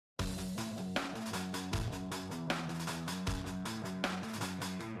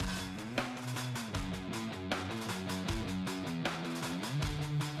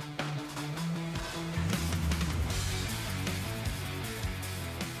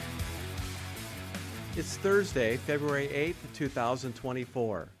It's Thursday, February 8th,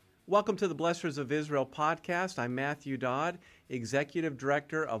 2024. Welcome to the Blessors of Israel podcast. I'm Matthew Dodd, Executive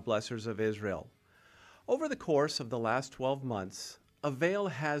Director of Blessors of Israel. Over the course of the last 12 months, a veil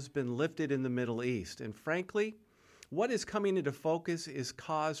has been lifted in the Middle East, and frankly, what is coming into focus is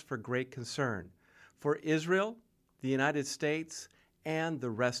cause for great concern for Israel, the United States, and the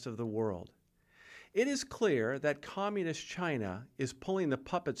rest of the world. It is clear that Communist China is pulling the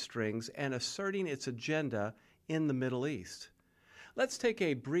puppet strings and asserting its agenda in the Middle East. Let's take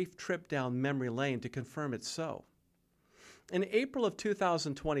a brief trip down memory lane to confirm it's so. In April of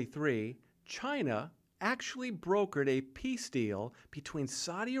 2023, China actually brokered a peace deal between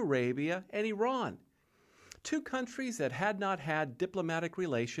Saudi Arabia and Iran, two countries that had not had diplomatic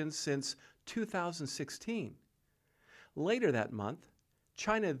relations since 2016. Later that month,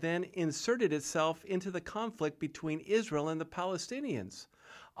 China then inserted itself into the conflict between Israel and the Palestinians,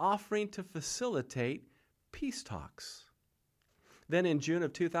 offering to facilitate peace talks. Then in June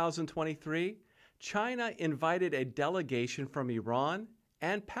of 2023, China invited a delegation from Iran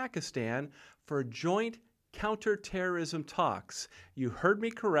and Pakistan for joint counterterrorism talks. You heard me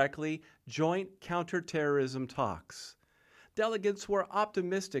correctly, joint counterterrorism talks. Delegates were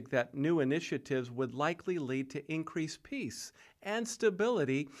optimistic that new initiatives would likely lead to increased peace and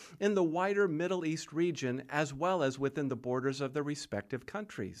stability in the wider Middle East region as well as within the borders of the respective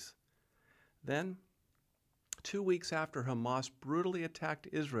countries. Then, 2 weeks after Hamas brutally attacked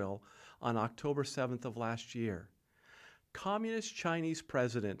Israel on October 7th of last year, Communist Chinese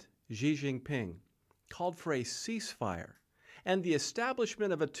President Xi Jinping called for a ceasefire and the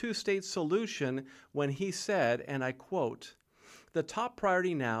establishment of a two-state solution when he said, and I quote, "The top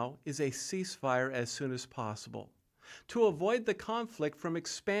priority now is a ceasefire as soon as possible to avoid the conflict from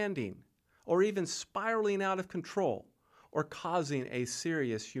expanding or even spiraling out of control or causing a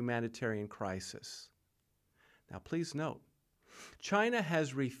serious humanitarian crisis." Now, please note, China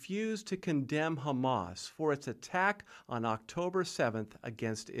has refused to condemn Hamas for its attack on October 7th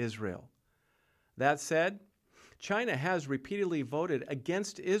against Israel. That said, China has repeatedly voted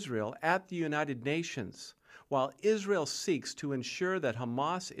against Israel at the United Nations, while Israel seeks to ensure that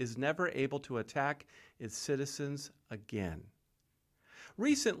Hamas is never able to attack its citizens again.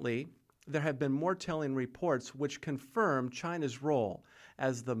 Recently, there have been more telling reports which confirm China's role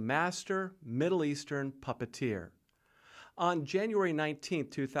as the master Middle Eastern puppeteer. On January 19,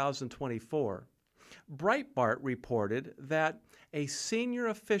 2024, Breitbart reported that a senior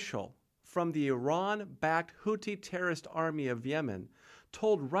official from the Iran-backed Houthi terrorist army of Yemen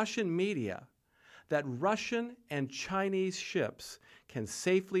told Russian media that Russian and Chinese ships can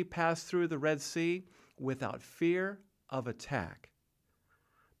safely pass through the Red Sea without fear of attack.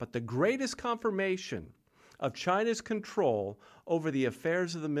 But the greatest confirmation of China's control over the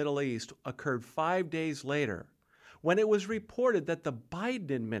affairs of the Middle East occurred 5 days later, when it was reported that the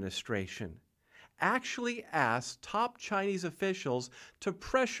Biden administration actually asked top Chinese officials to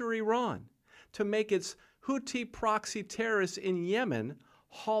pressure Iran to make its Houthi proxy terrorists in Yemen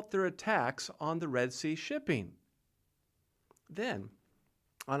halt their attacks on the Red Sea shipping. Then,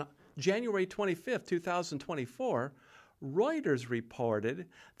 on January 25, 2024, Reuters reported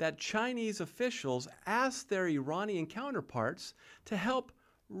that Chinese officials asked their Iranian counterparts to help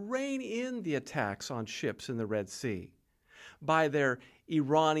rein in the attacks on ships in the Red Sea by their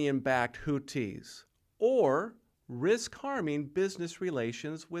Iranian-backed Houthis, or risk harming business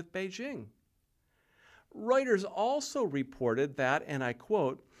relations with Beijing. Reuters also reported that, and I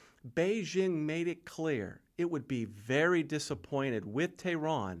quote, "Beijing made it clear it would be very disappointed with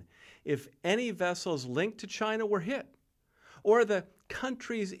Tehran if any vessels linked to China were hit, or the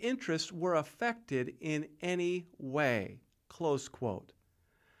country's interests were affected in any way," close quote.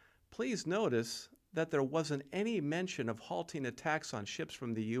 Please notice that there wasn't any mention of halting attacks on ships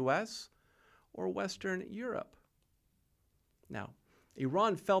from the U.S. or Western Europe. Now,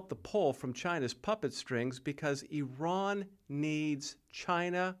 Iran felt the pull from China's puppet strings because Iran needs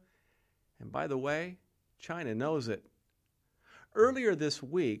China, and by the way, China knows it. Earlier this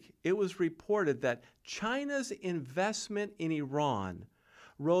week, it was reported that China's investment in Iran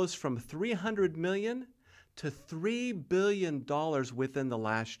rose from $300 million to $3 billion within the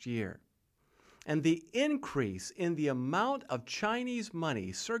last year. And the increase in the amount of Chinese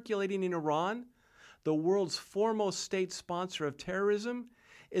money circulating in Iran, the world's foremost state sponsor of terrorism,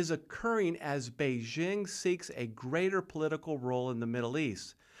 is occurring as Beijing seeks a greater political role in the Middle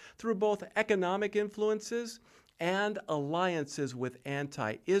East through both economic influences and alliances with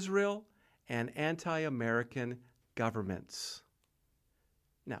anti-Israel and anti-American governments.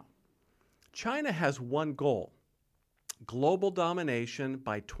 Now, China has one goal: global domination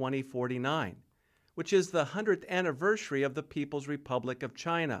by 2049, which is the 100th anniversary of the People's Republic of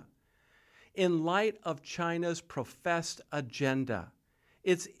China. In light of China's professed agenda,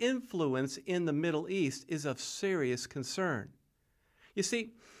 its influence in the Middle East is of serious concern. You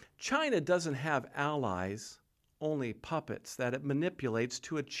see, China doesn't have allies, only puppets that it manipulates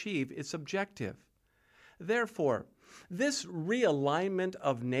to achieve its objective. Therefore, this realignment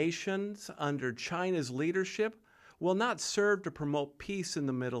of nations under China's leadership will not serve to promote peace in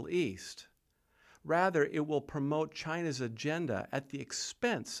the Middle East. Rather, it will promote China's agenda at the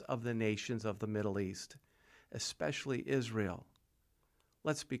expense of the nations of the Middle East, especially Israel.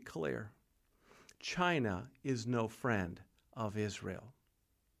 Let's be clear. China is no friend of Israel.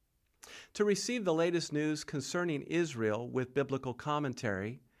 To receive the latest news concerning Israel with biblical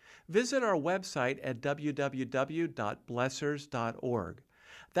commentary, visit our website at www.blessors.org.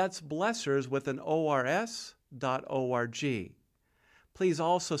 That's Blessors with an ORS.org. Please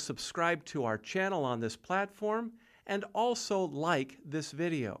also subscribe to our channel on this platform and also like this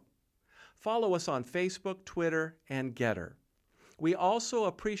video. Follow us on Facebook, Twitter, and Getter. We also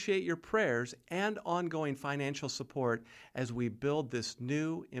appreciate your prayers and ongoing financial support as we build this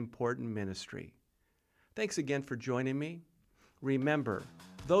new important ministry. Thanks again for joining me. Remember,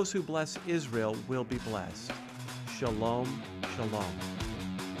 those who bless Israel will be blessed. Shalom, shalom.